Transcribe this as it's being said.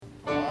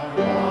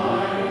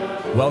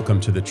Welcome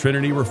to the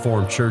Trinity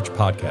Reformed Church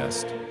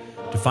podcast.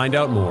 To find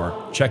out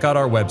more, check out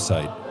our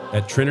website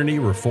at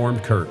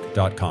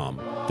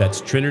trinityreformedkirk.com.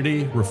 That's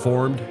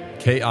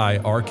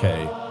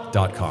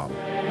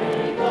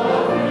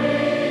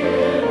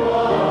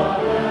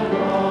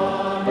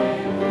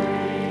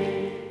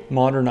trinityreformedkirk.com.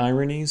 Modern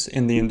Ironies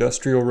in the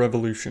Industrial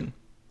Revolution.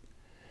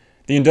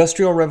 The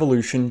Industrial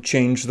Revolution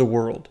changed the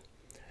world.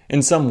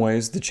 In some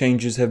ways, the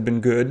changes have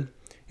been good.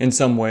 In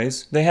some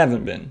ways, they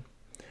haven't been.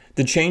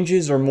 The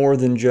changes are more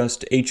than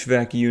just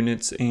HVAC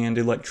units and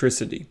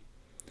electricity.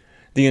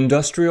 The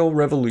Industrial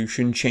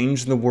Revolution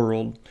changed the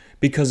world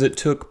because it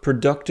took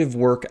productive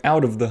work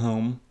out of the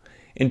home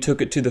and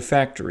took it to the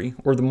factory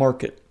or the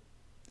market.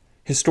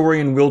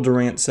 Historian Will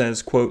Durant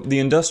says, quote, "The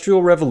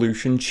Industrial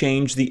Revolution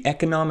changed the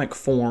economic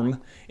form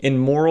and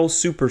moral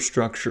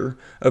superstructure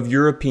of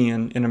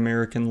European and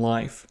American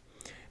life.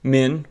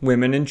 Men,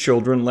 women, and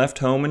children left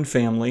home and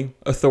family,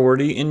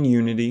 authority and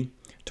unity,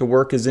 to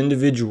work as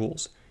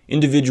individuals,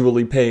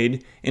 individually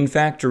paid, in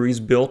factories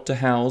built to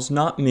house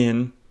not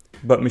men,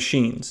 but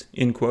machines,"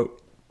 end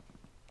quote.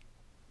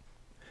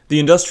 The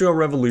Industrial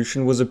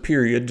Revolution was a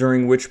period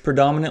during which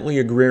predominantly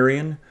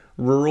agrarian,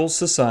 rural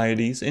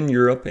societies in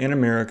Europe and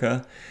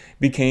America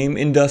became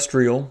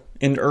industrial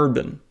and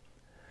urban.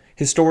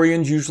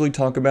 Historians usually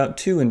talk about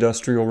two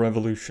industrial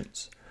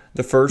revolutions,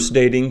 the first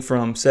dating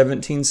from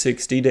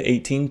 1760 to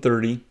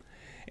 1830,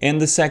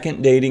 and the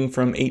second dating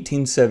from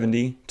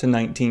 1870 to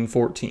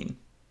 1914.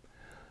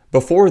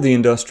 Before the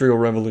Industrial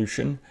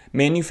Revolution,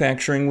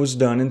 manufacturing was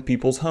done in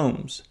people's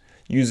homes,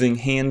 using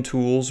hand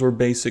tools or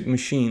basic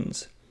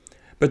machines.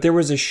 But there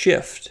was a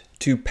shift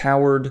to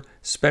powered,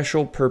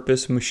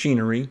 special-purpose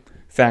machinery,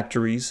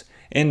 factories,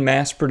 and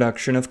mass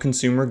production of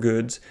consumer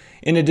goods,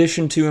 in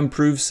addition to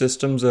improved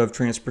systems of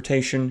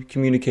transportation,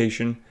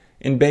 communication,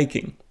 and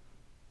baking.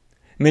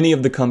 Many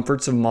of the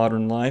comforts of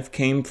modern life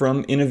came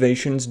from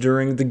innovations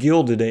during the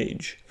Gilded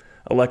Age: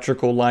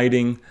 electrical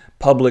lighting,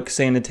 public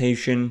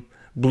sanitation,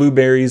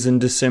 blueberries in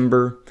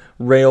December,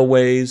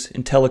 railways,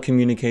 and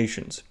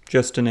telecommunications,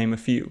 just to name a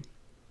few.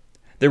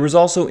 There was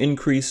also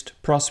increased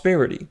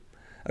prosperity.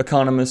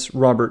 Economist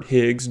Robert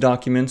Higgs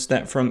documents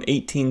that from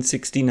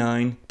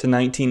 1869 to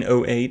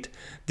 1908,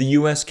 the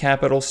U.S.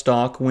 capital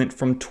stock went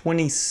from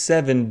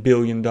 $27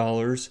 billion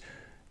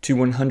to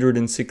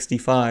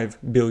 $165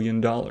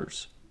 billion.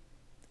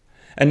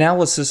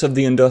 Analysis of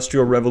the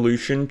Industrial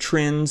Revolution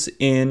trends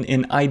in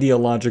an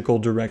ideological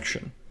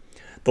direction.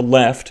 The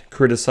left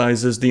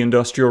criticizes the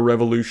Industrial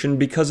Revolution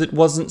because it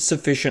wasn't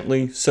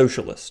sufficiently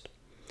socialist.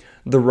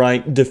 The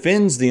right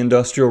defends the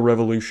Industrial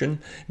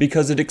Revolution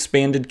because it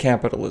expanded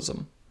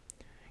capitalism.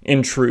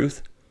 In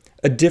truth,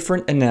 a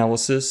different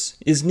analysis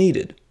is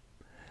needed.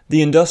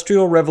 The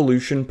Industrial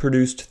Revolution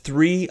produced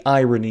three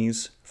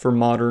ironies for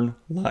modern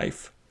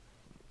life.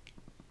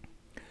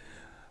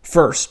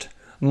 First,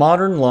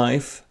 modern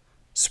life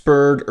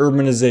spurred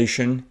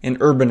urbanization, and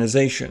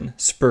urbanization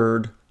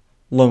spurred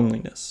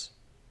loneliness.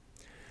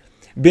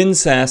 Ben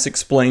Sasse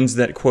explains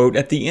that, quote,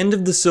 "At the end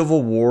of the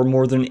Civil War,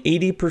 more than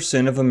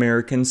 80% of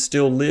Americans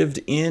still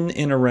lived in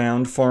and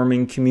around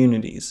farming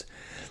communities.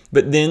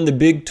 But then the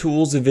big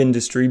tools of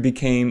industry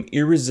became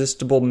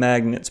irresistible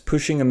magnets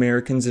pushing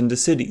Americans into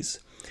cities.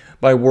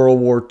 By World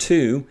War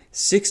II,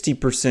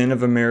 60%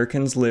 of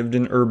Americans lived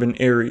in urban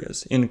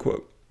areas," end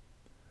quote.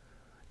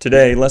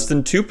 Today, less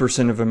than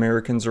 2% of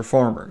Americans are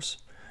farmers.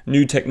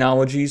 New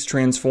technologies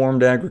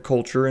transformed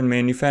agriculture and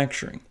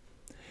manufacturing.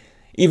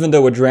 Even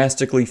though a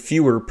drastically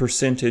fewer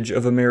percentage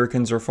of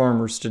Americans are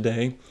farmers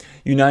today,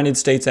 United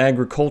States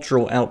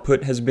agricultural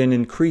output has been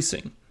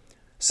increasing.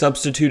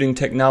 Substituting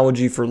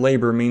technology for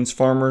labor means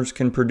farmers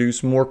can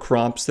produce more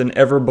crops than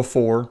ever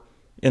before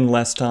in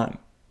less time.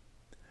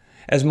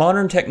 As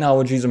modern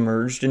technologies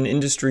emerged and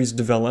industries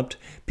developed,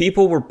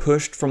 people were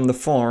pushed from the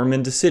farm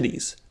into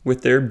cities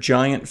with their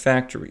giant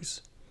factories.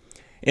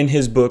 In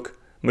his book,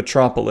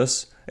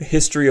 Metropolis, A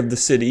History of the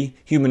City,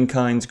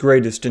 Humankind's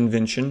Greatest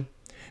Invention,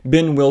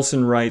 Ben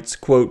Wilson writes,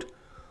 quote,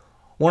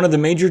 "One of the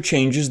major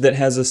changes that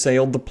has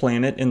assailed the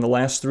planet in the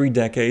last 3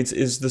 decades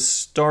is the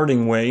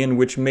starting way in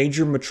which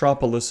major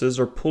metropolises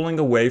are pulling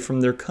away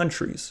from their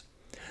countries.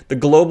 The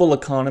global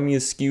economy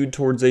is skewed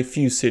towards a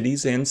few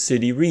cities and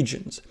city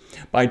regions.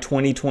 By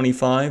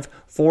 2025,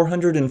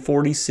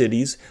 440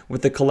 cities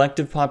with a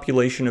collective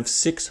population of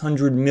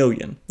 600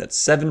 million, that's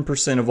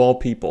 7% of all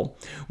people,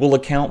 will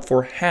account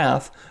for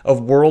half of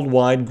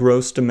worldwide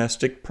gross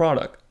domestic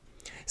product.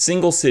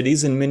 Single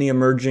cities in many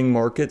emerging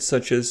markets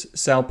such as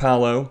Sao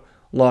Paulo,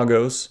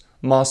 Lagos,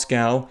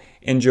 Moscow,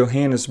 and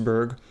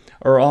Johannesburg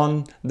are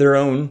on their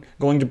own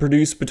going to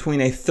produce between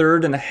a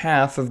third and a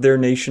half of their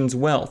nation's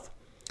wealth.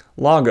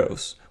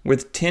 Lagos,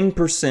 with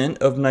 10%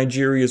 of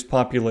Nigeria's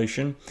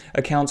population,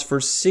 accounts for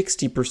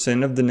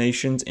 60% of the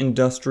nation's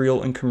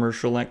industrial and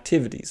commercial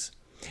activities.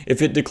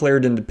 If it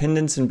declared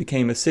independence and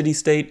became a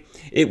city-state,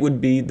 it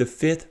would be the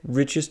 5th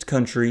richest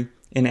country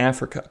in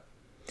Africa.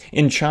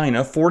 In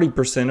China,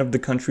 40% of the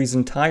country's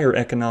entire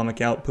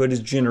economic output is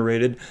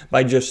generated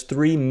by just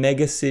 3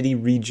 megacity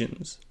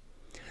regions.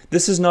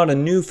 This is not a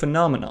new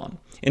phenomenon.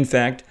 In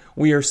fact,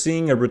 we are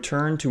seeing a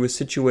return to a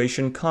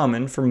situation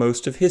common for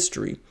most of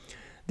history,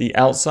 the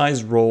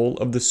outsized role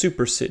of the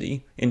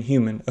supercity in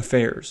human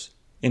affairs."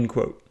 End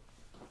quote.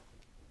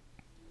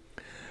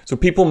 So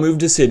people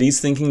moved to cities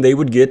thinking they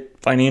would get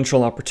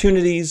financial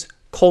opportunities,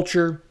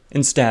 culture,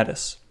 and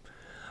status.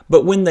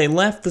 But when they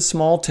left the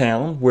small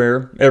town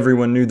where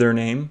everyone knew their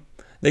name,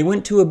 they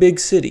went to a big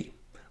city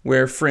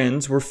where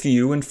friends were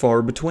few and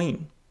far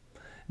between.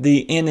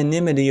 The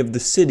anonymity of the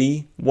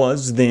city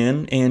was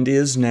then and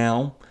is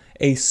now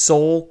a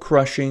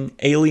soul-crushing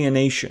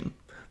alienation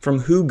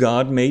from who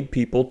God made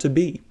people to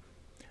be.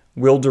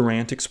 Will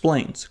Durant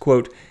explains,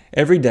 quote,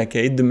 "Every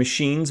decade the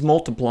machines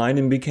multiplied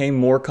and became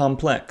more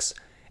complex.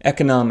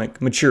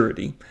 Economic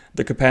maturity,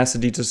 the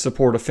capacity to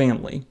support a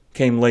family,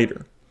 came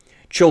later.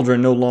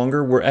 Children no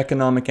longer were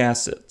economic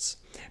assets.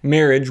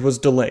 Marriage was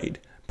delayed.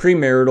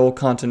 Premarital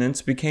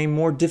continence became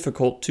more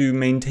difficult to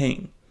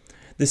maintain.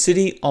 The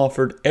city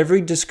offered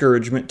every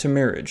discouragement to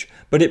marriage,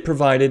 but it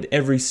provided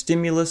every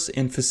stimulus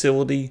and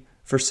facility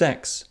for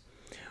sex.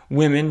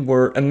 Women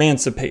were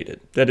emancipated,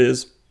 that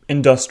is,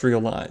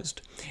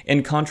 industrialized,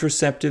 and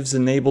contraceptives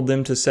enabled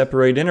them to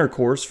separate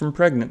intercourse from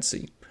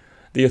pregnancy.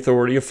 The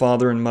authority of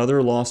father and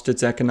mother lost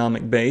its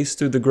economic base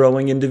through the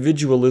growing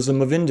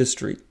individualism of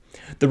industry.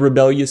 The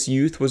rebellious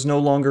youth was no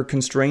longer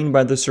constrained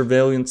by the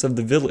surveillance of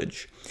the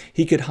village.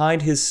 He could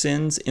hide his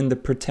sins in the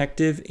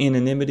protective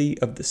anonymity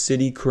of the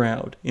city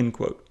crowd." End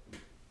quote.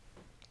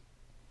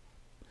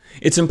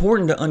 It's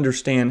important to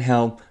understand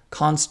how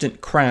constant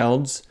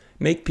crowds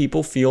make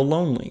people feel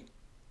lonely.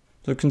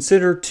 So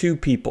consider two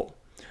people.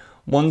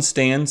 One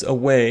stands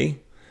away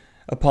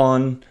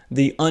upon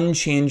the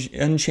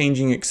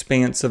unchanging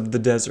expanse of the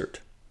desert.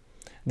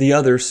 The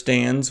other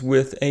stands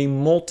with a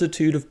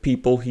multitude of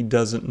people he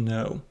doesn't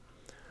know.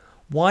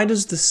 Why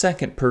does the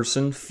second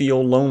person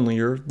feel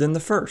lonelier than the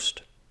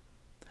first?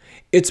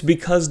 It's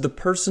because the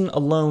person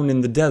alone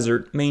in the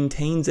desert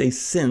maintains a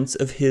sense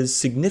of his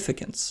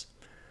significance.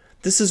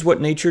 This is what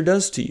nature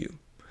does to you.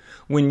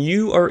 When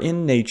you are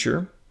in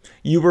nature,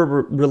 you are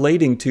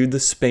relating to the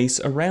space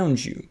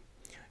around you.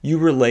 You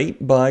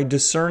relate by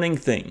discerning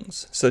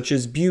things such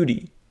as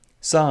beauty,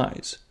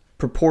 size,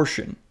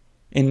 proportion,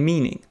 and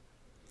meaning.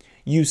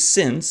 You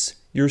sense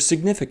your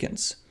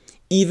significance,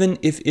 even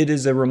if it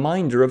is a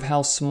reminder of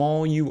how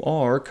small you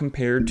are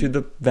compared to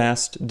the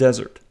vast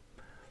desert.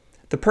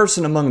 The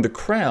person among the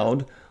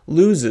crowd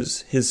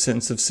loses his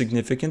sense of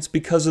significance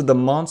because of the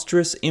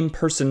monstrous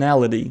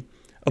impersonality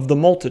of the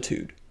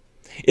multitude.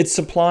 It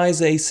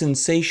supplies a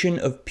sensation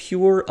of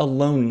pure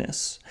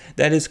aloneness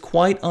that is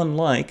quite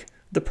unlike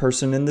the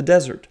person in the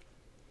desert.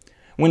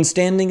 When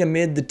standing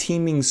amid the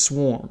teeming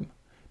swarm,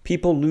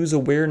 people lose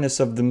awareness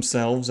of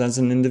themselves as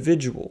an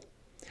individual.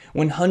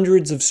 When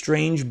hundreds of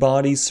strange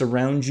bodies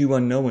surround you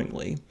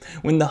unknowingly,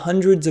 when the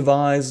hundreds of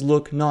eyes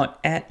look not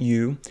at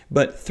you,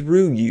 but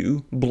through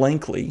you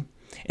blankly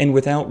and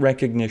without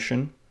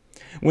recognition,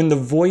 when the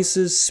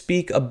voices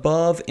speak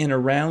above and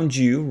around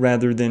you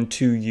rather than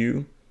to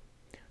you,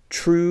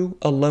 true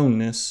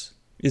aloneness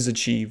is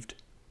achieved.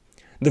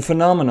 The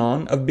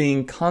phenomenon of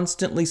being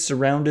constantly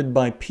surrounded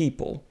by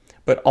people,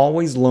 but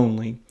always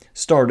lonely,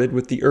 started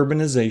with the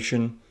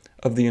urbanization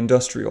of the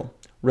Industrial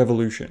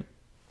Revolution.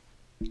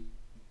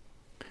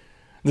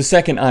 The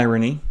second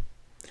irony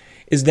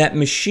is that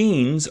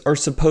machines are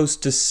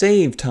supposed to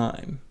save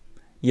time,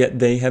 yet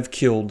they have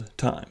killed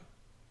time.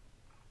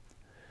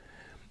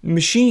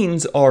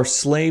 Machines are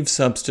slave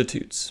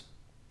substitutes.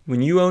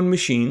 When you own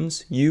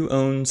machines, you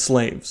own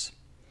slaves.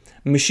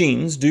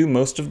 Machines do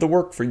most of the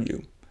work for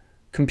you.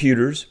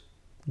 Computers,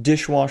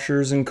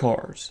 dishwashers, and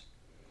cars.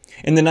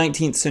 In the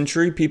 19th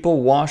century,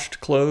 people washed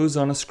clothes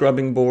on a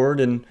scrubbing board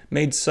and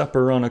made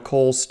supper on a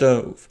coal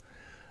stove.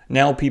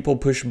 Now people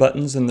push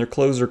buttons and their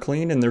clothes are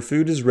clean and their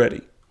food is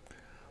ready.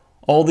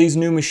 All these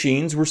new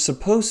machines were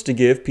supposed to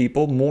give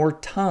people more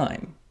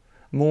time,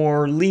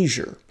 more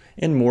leisure,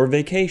 and more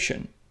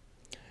vacation.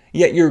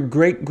 Yet your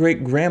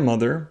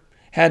great-great-grandmother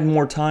had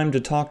more time to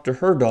talk to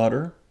her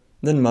daughter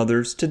than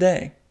mothers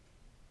today.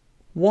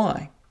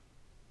 Why?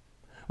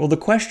 Well, the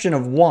question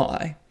of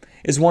why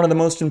is one of the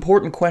most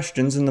important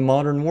questions in the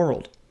modern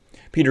world.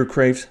 Peter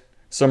Kreeft,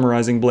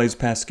 summarizing Blaise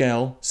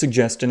Pascal,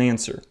 suggests an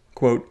answer.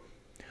 Quote,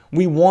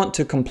 "We want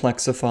to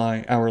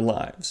complexify our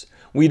lives.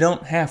 We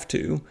don't have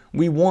to.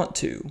 We want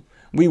to.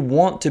 We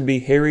want to be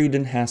harried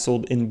and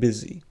hassled and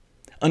busy.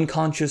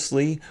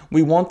 Unconsciously,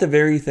 we want the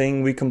very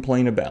thing we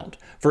complain about.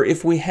 For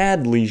if we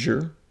had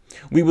leisure,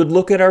 we would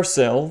look at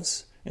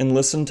ourselves and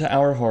listen to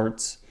our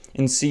hearts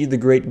and see the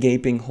great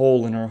gaping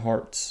hole in our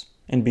hearts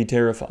and be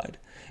terrified,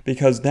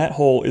 because that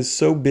hole is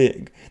so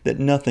big that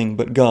nothing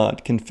but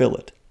God can fill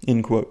it."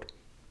 End quote.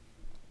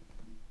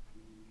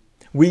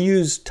 We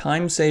use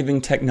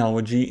time-saving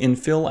technology and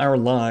fill our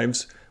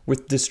lives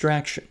with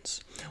distractions.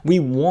 We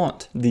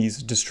want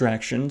these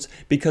distractions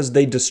because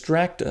they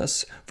distract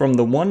us from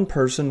the one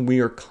person we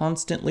are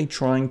constantly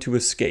trying to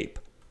escape,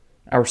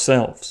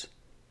 ourselves.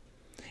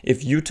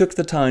 If you took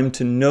the time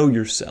to know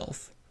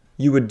yourself,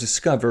 you would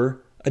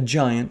discover a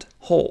giant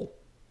hole.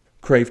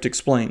 Kraft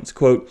explains,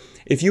 quote,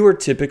 "If you are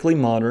typically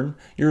modern,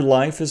 your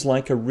life is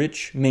like a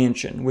rich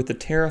mansion with a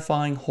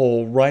terrifying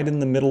hole right in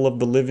the middle of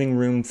the living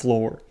room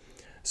floor.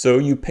 So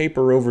you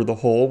paper over the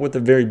hole with a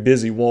very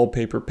busy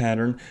wallpaper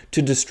pattern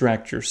to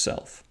distract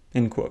yourself."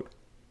 End quote.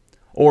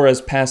 Or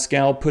as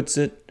Pascal puts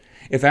it,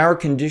 if our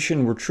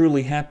condition were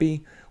truly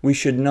happy, we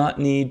should not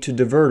need to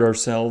divert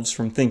ourselves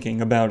from thinking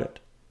about it.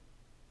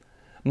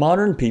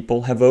 Modern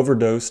people have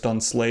overdosed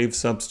on slave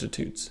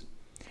substitutes.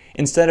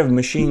 Instead of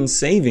machines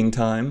saving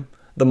time,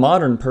 the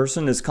modern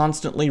person is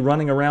constantly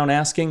running around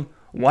asking,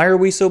 "Why are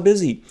we so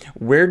busy?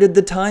 Where did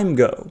the time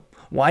go?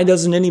 Why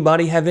doesn't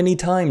anybody have any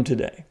time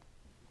today?"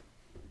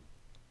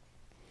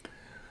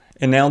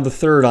 And now the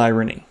third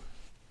irony.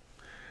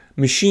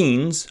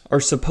 Machines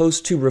are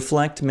supposed to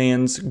reflect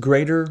man's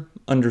greater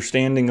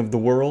understanding of the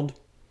world.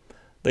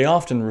 They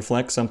often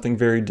reflect something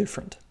very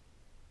different.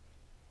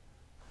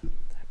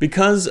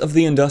 Because of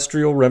the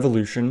Industrial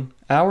Revolution,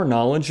 our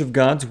knowledge of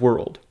God's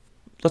world,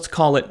 let's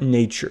call it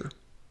nature,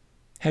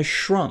 has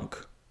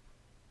shrunk.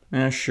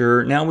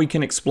 Sure, now we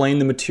can explain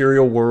the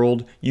material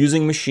world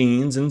using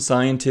machines and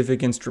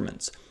scientific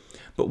instruments.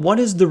 But what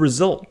is the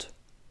result?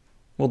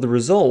 Well, the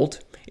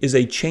result is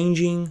a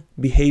changing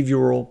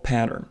behavioral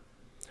pattern.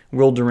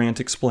 Will Durant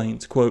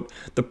explains, quote,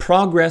 "The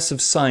progress of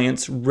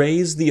science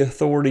raised the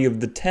authority of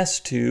the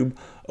test tube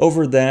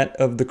over that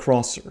of the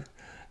crosser.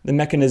 The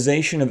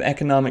mechanization of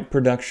economic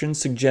production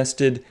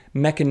suggested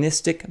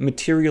mechanistic,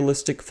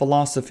 materialistic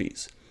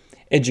philosophies.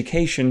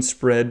 Education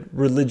spread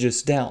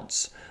religious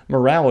doubts.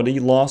 Morality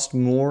lost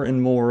more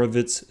and more of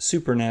its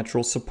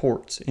supernatural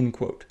supports." End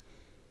quote.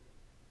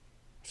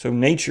 So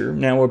nature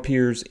now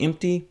appears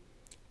empty,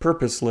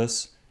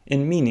 purposeless,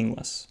 and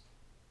meaningless.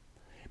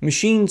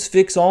 Machines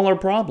fix all our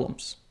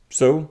problems,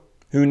 so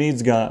who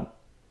needs God?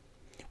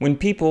 When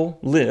people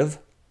live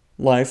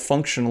life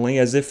functionally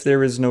as if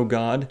there is no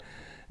God,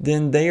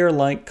 then they are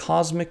like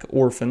cosmic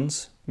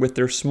orphans with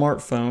their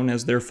smartphone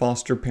as their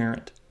foster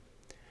parent.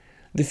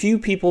 The few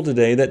people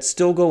today that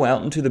still go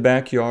out into the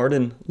backyard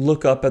and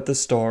look up at the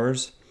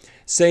stars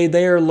say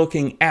they are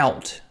looking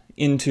out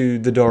into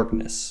the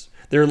darkness.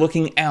 They're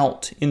looking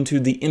out into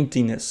the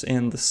emptiness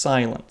and the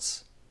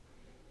silence.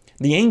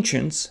 The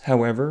ancients,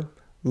 however,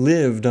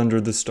 lived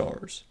under the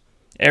stars.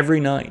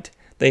 Every night,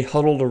 they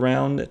huddled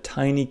around a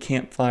tiny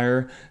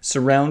campfire,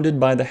 surrounded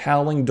by the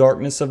howling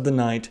darkness of the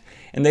night,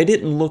 and they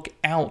didn't look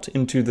out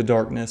into the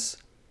darkness.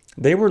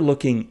 They were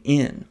looking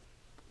in.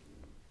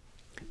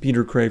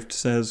 Peter Kraft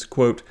says,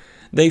 quote,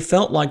 "They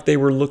felt like they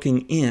were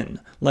looking in,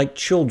 like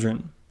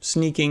children,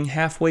 sneaking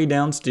halfway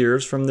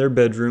downstairs from their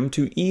bedroom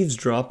to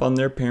eavesdrop on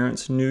their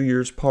parents' New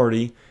Year's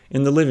party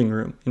in the living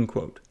room." End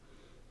quote.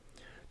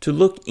 To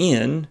look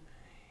in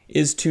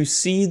is to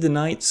see the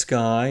night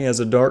sky as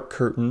a dark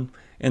curtain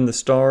and the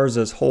stars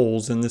as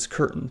holes in this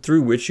curtain,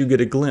 through which you get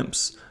a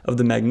glimpse of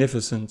the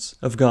magnificence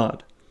of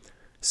God.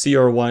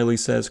 C.R. Wiley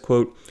says,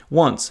 quote,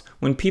 "Once,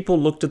 when people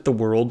looked at the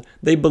world,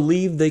 they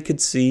believed they could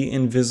see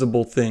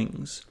invisible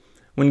things.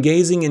 When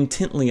gazing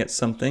intently at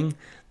something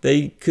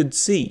they could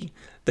see,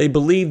 they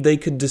believed they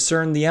could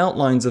discern the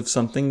outlines of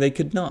something they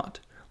could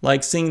not,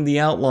 like seeing the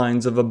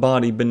outlines of a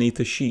body beneath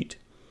a sheet.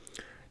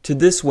 To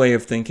this way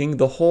of thinking,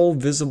 the whole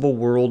visible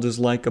world is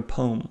like a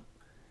poem.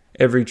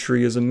 Every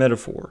tree is a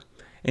metaphor,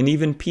 and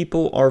even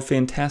people are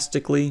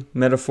fantastically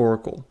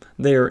metaphorical.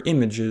 They are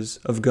images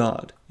of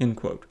God." End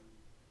quote.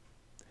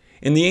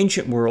 In the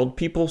ancient world,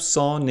 people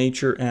saw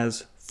nature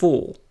as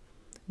full.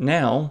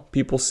 Now,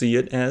 people see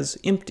it as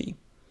empty.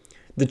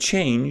 The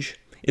change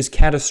is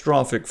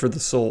catastrophic for the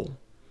soul.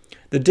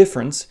 The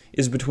difference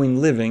is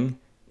between living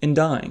and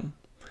dying.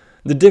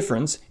 The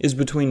difference is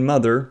between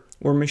mother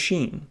or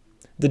machine.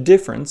 The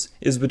difference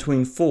is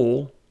between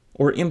full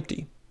or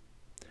empty.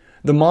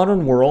 The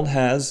modern world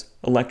has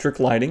electric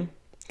lighting,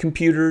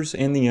 computers,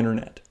 and the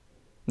internet.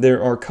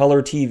 There are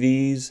color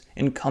TVs,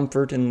 and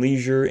comfort and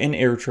leisure and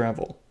air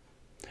travel.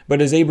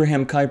 But as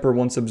Abraham Kuyper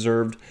once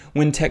observed,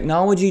 when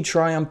technology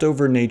triumphed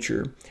over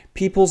nature,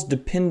 people's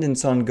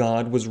dependence on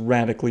God was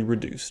radically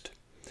reduced.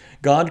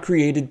 God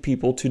created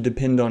people to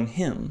depend on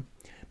Him.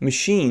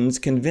 Machines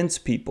convince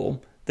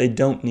people they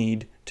don't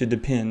need to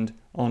depend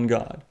on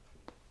God.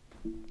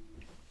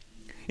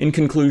 In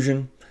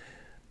conclusion,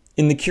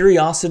 in the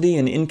curiosity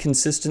and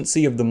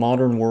inconsistency of the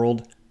modern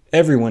world,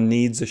 everyone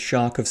needs a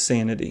shock of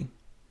sanity.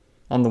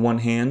 On the one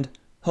hand,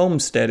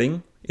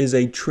 homesteading is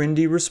a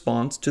trendy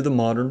response to the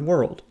modern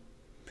world.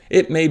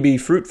 It may be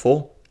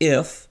fruitful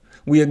if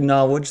we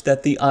acknowledge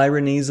that the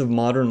ironies of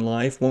modern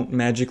life won't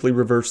magically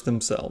reverse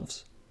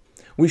themselves.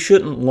 We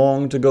shouldn't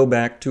long to go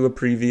back to a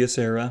previous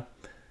era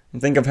and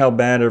think of how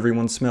bad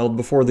everyone smelled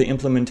before the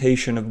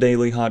implementation of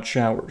daily hot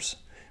showers.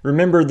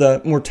 Remember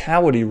the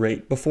mortality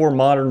rate before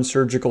modern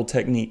surgical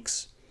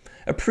techniques.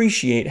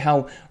 Appreciate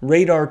how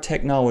radar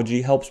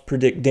technology helps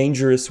predict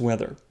dangerous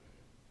weather.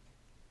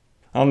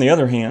 On the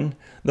other hand,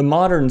 the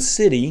modern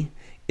city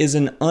is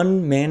an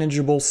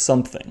unmanageable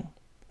something,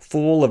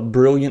 full of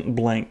brilliant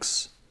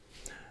blanks.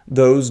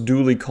 Those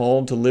duly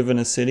called to live in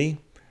a city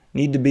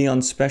need to be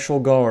on special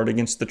guard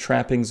against the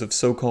trappings of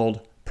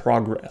so-called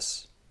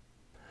progress.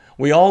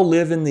 We all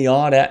live in the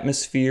odd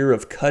atmosphere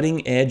of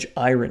cutting-edge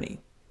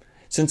irony.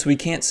 Since we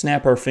can't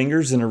snap our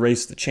fingers and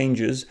erase the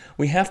changes,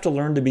 we have to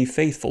learn to be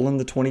faithful in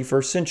the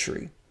 21st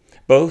century,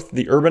 both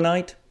the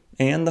urbanite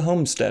and the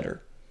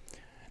homesteader.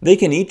 They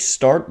can each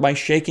start by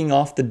shaking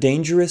off the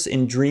dangerous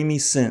and dreamy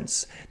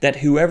sense that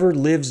whoever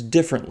lives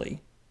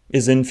differently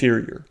is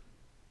inferior.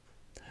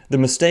 The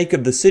mistake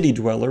of the city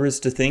dweller is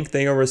to think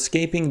they are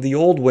escaping the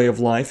old way of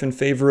life in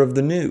favor of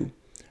the new,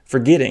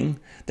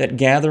 forgetting that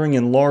gathering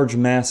in large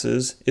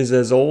masses is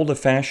as old a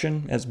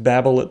fashion as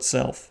Babel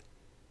itself.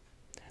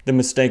 The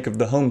mistake of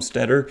the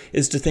homesteader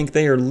is to think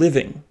they are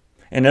living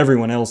and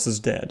everyone else is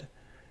dead,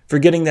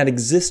 forgetting that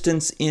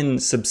existence in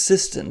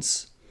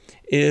subsistence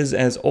is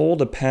as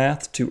old a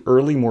path to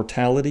early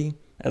mortality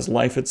as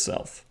life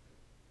itself.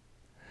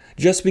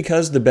 Just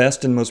because the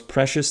best and most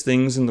precious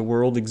things in the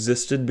world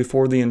existed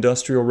before the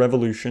Industrial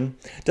Revolution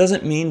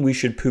doesn't mean we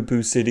should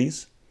poo-poo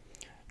cities.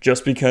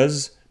 Just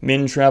because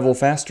men travel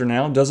faster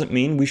now doesn't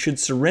mean we should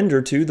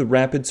surrender to the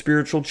rapid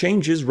spiritual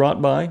changes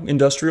wrought by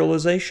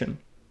industrialization.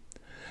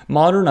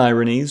 Modern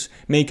ironies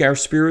make our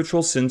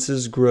spiritual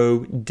senses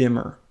grow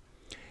dimmer.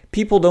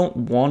 People don't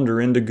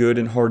wander into good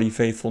and hearty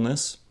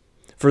faithfulness.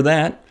 For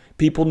that,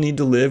 people need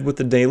to live with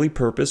the daily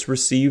purpose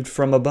received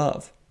from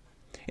above.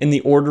 In the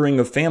ordering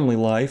of family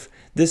life,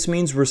 this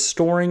means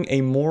restoring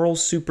a moral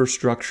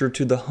superstructure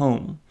to the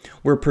home,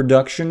 where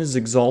production is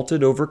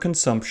exalted over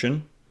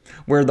consumption,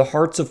 where the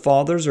hearts of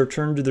fathers are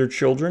turned to their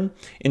children,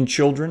 and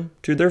children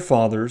to their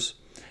fathers,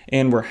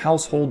 and where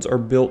households are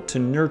built to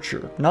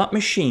nurture, not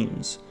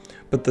machines,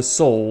 but the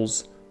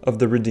souls of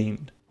the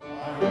redeemed.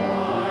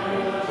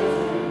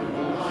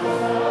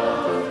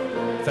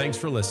 Thanks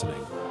for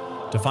listening.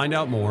 To find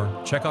out more,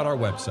 check out our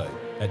website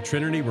at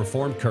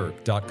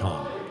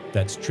trinityreformedkirk.com.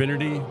 That's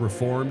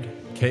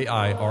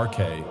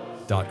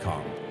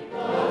trinityreformedkirk.com.